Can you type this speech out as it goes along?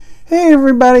Hey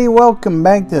everybody, welcome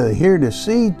back to the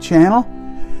Hear2See channel.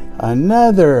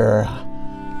 Another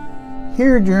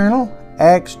Hear Journal,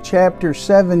 Acts chapter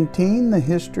 17, the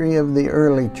history of the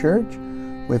early church.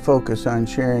 We focus on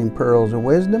sharing pearls of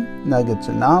wisdom, nuggets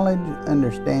of knowledge,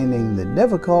 understanding the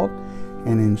difficult,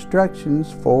 and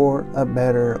instructions for a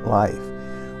better life.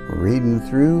 We're reading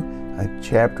through a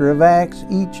chapter of Acts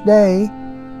each day.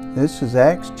 This is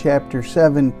Acts chapter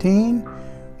 17.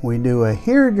 We do a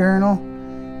Hear Journal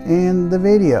and the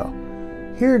video.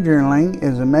 Hear journaling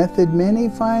is a method many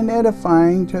find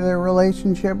edifying to their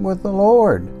relationship with the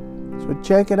Lord. So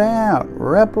check it out,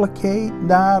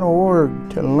 replicate.org,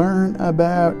 to learn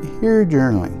about hear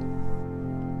journaling.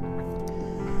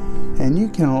 And you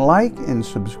can like and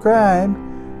subscribe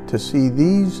to see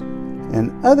these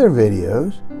and other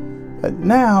videos. But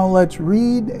now let's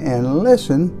read and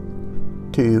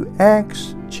listen to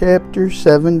Acts chapter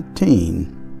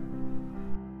 17.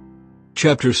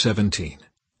 Chapter 17.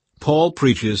 Paul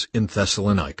preaches in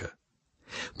Thessalonica.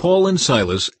 Paul and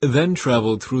Silas then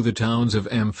traveled through the towns of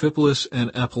Amphipolis and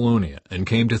Apollonia and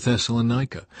came to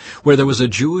Thessalonica, where there was a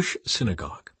Jewish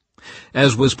synagogue.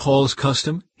 As was Paul's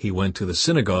custom, he went to the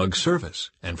synagogue service,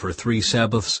 and for 3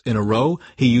 Sabbaths in a row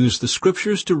he used the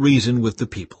Scriptures to reason with the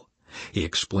people. He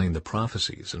explained the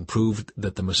prophecies and proved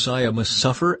that the Messiah must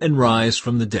suffer and rise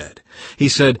from the dead. He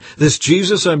said, "This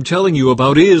Jesus I'm telling you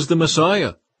about is the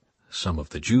Messiah." Some of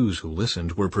the Jews who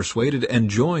listened were persuaded and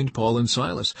joined Paul and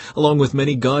Silas, along with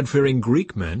many God-fearing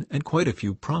Greek men and quite a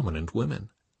few prominent women.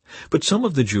 But some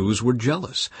of the Jews were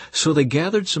jealous, so they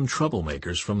gathered some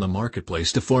troublemakers from the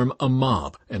marketplace to form a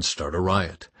mob and start a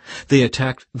riot. They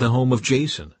attacked the home of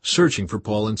Jason, searching for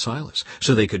Paul and Silas,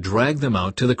 so they could drag them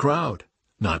out to the crowd.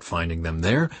 Not finding them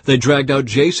there, they dragged out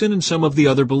Jason and some of the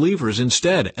other believers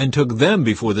instead and took them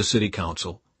before the city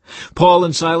council. "Paul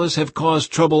and Silas have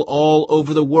caused trouble all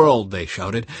over the world," they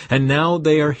shouted, "and now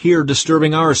they are here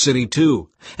disturbing our city too.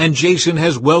 And Jason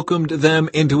has welcomed them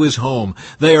into his home.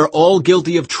 They are all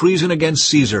guilty of treason against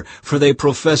Caesar, for they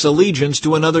profess allegiance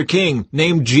to another king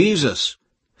named Jesus."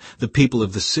 The people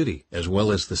of the city, as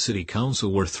well as the city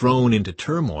council, were thrown into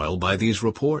turmoil by these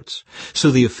reports.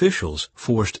 So the officials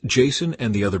forced Jason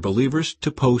and the other believers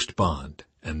to post bond,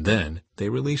 and then they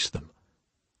released them.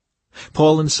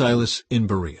 Paul and Silas in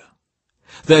Berea.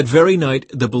 That very night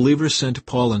the believers sent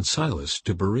Paul and Silas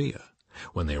to Berea.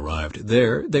 When they arrived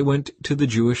there, they went to the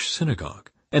Jewish synagogue.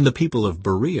 And the people of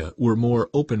Berea were more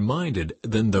open-minded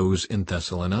than those in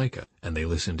Thessalonica, and they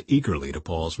listened eagerly to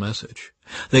Paul's message.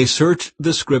 They searched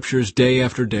the Scriptures day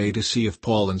after day to see if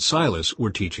Paul and Silas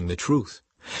were teaching the truth.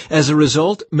 As a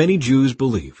result, many Jews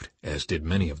believed, as did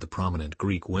many of the prominent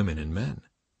Greek women and men.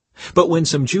 But when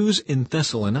some Jews in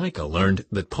Thessalonica learned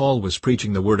that Paul was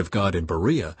preaching the word of God in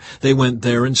Berea, they went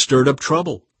there and stirred up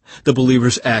trouble. The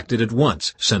believers acted at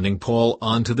once, sending Paul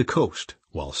on to the coast,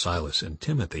 while Silas and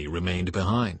Timothy remained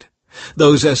behind.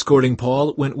 Those escorting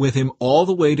Paul went with him all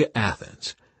the way to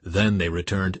Athens. Then they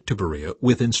returned to Berea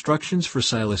with instructions for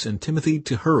Silas and Timothy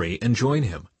to hurry and join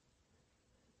him.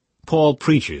 Paul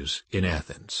preaches in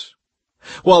Athens.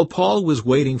 While Paul was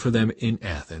waiting for them in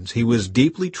Athens, he was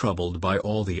deeply troubled by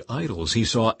all the idols he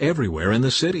saw everywhere in the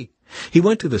city. He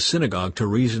went to the synagogue to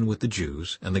reason with the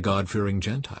Jews and the God-fearing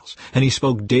Gentiles, and he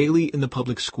spoke daily in the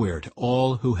public square to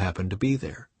all who happened to be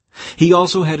there. He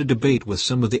also had a debate with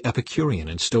some of the Epicurean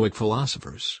and Stoic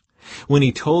philosophers. When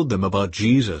he told them about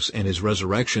Jesus and his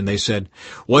resurrection, they said,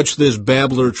 "What's this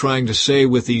babbler trying to say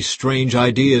with these strange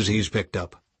ideas he's picked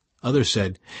up?" Others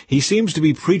said, "He seems to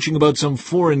be preaching about some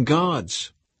foreign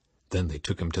gods." Then they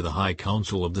took him to the high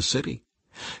council of the city.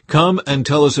 "Come and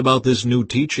tell us about this new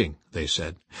teaching," they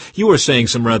said. "You are saying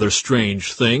some rather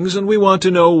strange things, and we want to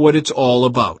know what it's all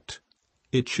about."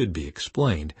 It should be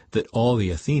explained that all the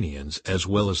Athenians, as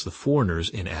well as the foreigners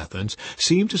in Athens,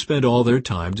 seemed to spend all their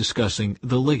time discussing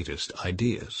the latest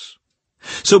ideas.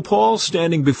 So Paul,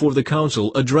 standing before the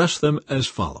council, addressed them as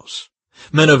follows.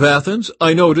 "Men of Athens,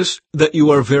 I notice that you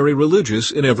are very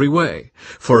religious in every way.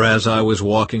 For as I was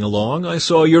walking along, I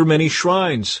saw your many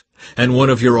shrines, and one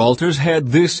of your altars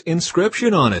had this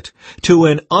inscription on it, 'To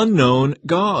an unknown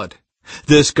God.'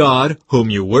 This God, whom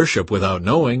you worship without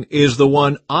knowing, is the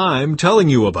one I'm telling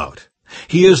you about.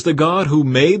 He is the God who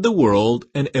made the world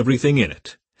and everything in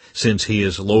it. Since he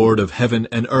is Lord of heaven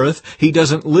and earth, he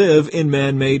doesn't live in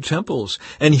man-made temples,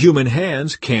 and human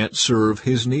hands can't serve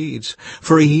his needs,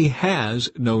 for he has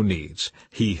no needs.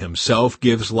 He himself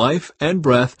gives life and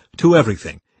breath to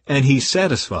everything, and he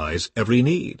satisfies every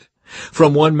need.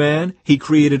 From one man he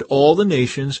created all the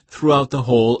nations throughout the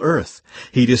whole earth.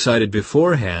 He decided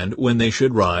beforehand when they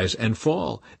should rise and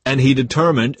fall, and he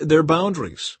determined their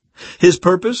boundaries. His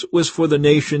purpose was for the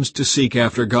nations to seek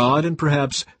after God and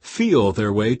perhaps feel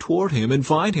their way toward Him and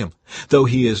find Him, though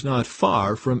He is not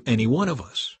far from any one of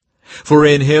us. For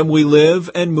in Him we live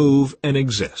and move and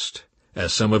exist.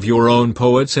 As some of your own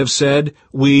poets have said,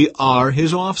 we are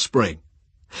His offspring.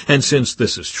 And since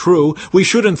this is true, we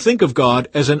shouldn't think of God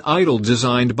as an idol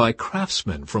designed by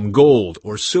craftsmen from gold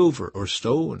or silver or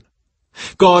stone.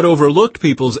 God overlooked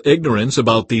people's ignorance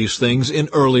about these things in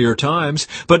earlier times,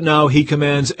 but now He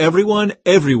commands everyone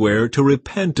everywhere to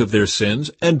repent of their sins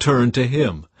and turn to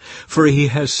Him. For He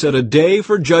has set a day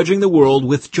for judging the world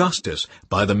with justice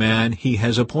by the man He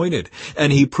has appointed,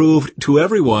 and He proved to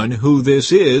everyone who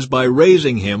this is by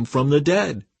raising Him from the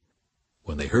dead.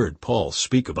 When they heard Paul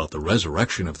speak about the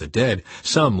resurrection of the dead,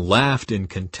 some laughed in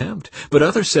contempt, but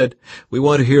others said, "We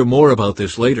want to hear more about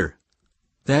this later."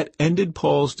 That ended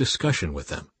Paul's discussion with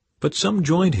them, but some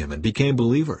joined him and became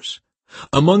believers.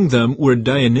 Among them were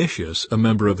Dionysius, a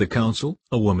member of the council,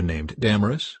 a woman named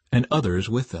Damaris, and others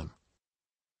with them.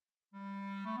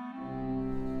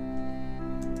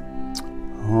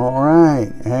 All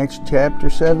right, Acts chapter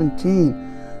 17,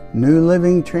 New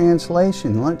Living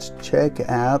Translation. Let's check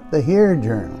out the Hear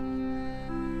Journal.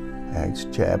 Acts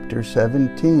chapter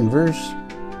 17, verse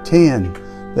 10.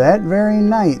 That very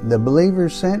night the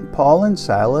believers sent Paul and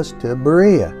Silas to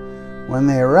Berea. When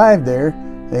they arrived there,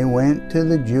 they went to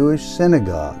the Jewish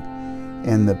synagogue.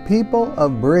 And the people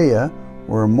of Berea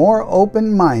were more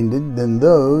open-minded than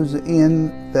those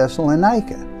in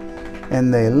Thessalonica,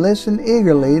 and they listened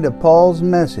eagerly to Paul's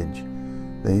message.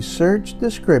 They searched the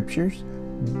Scriptures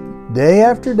day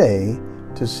after day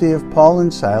to see if Paul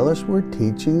and Silas were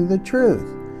teaching the truth.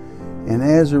 And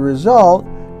as a result,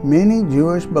 many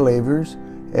Jewish believers,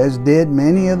 as did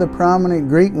many of the prominent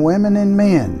Greek women and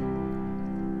men.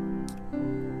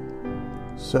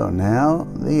 So now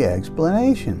the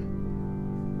explanation.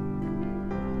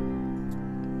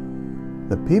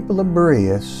 The people of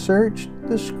Berea searched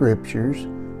the Scriptures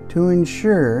to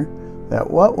ensure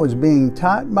that what was being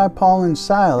taught by Paul and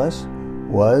Silas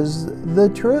was the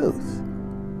truth.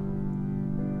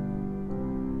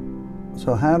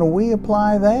 So how do we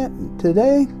apply that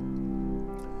today?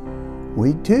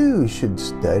 We too should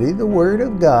study the Word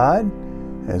of God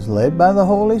as led by the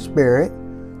Holy Spirit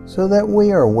so that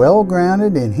we are well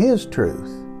grounded in His truth,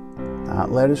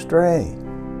 not led astray.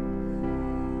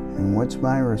 And what's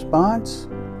my response?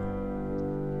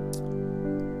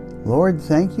 Lord,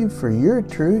 thank you for your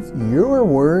truth, your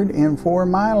word, and for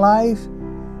my life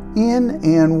in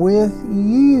and with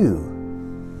you.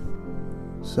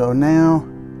 So now,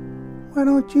 why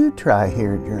don't you try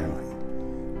Hear Journaling?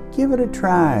 Give it a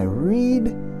try.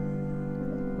 Read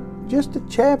just a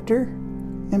chapter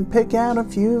and pick out a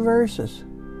few verses.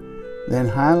 Then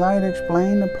highlight,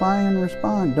 explain, apply, and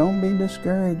respond. Don't be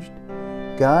discouraged.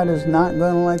 God is not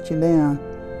going to let you down.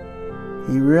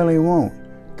 He really won't.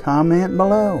 Comment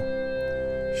below.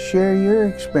 Share your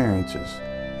experiences.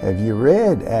 Have you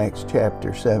read Acts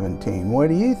chapter 17? What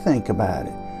do you think about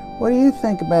it? What do you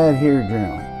think about Hear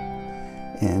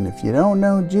Journaling? And if you don't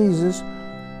know Jesus,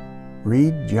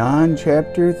 read John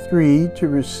chapter 3 to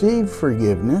receive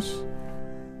forgiveness,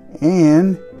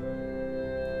 and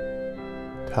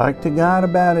talk to God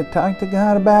about it. Talk to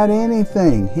God about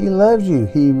anything. He loves you.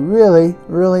 He really,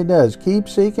 really does. Keep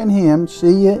seeking Him.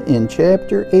 See you in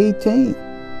chapter 18.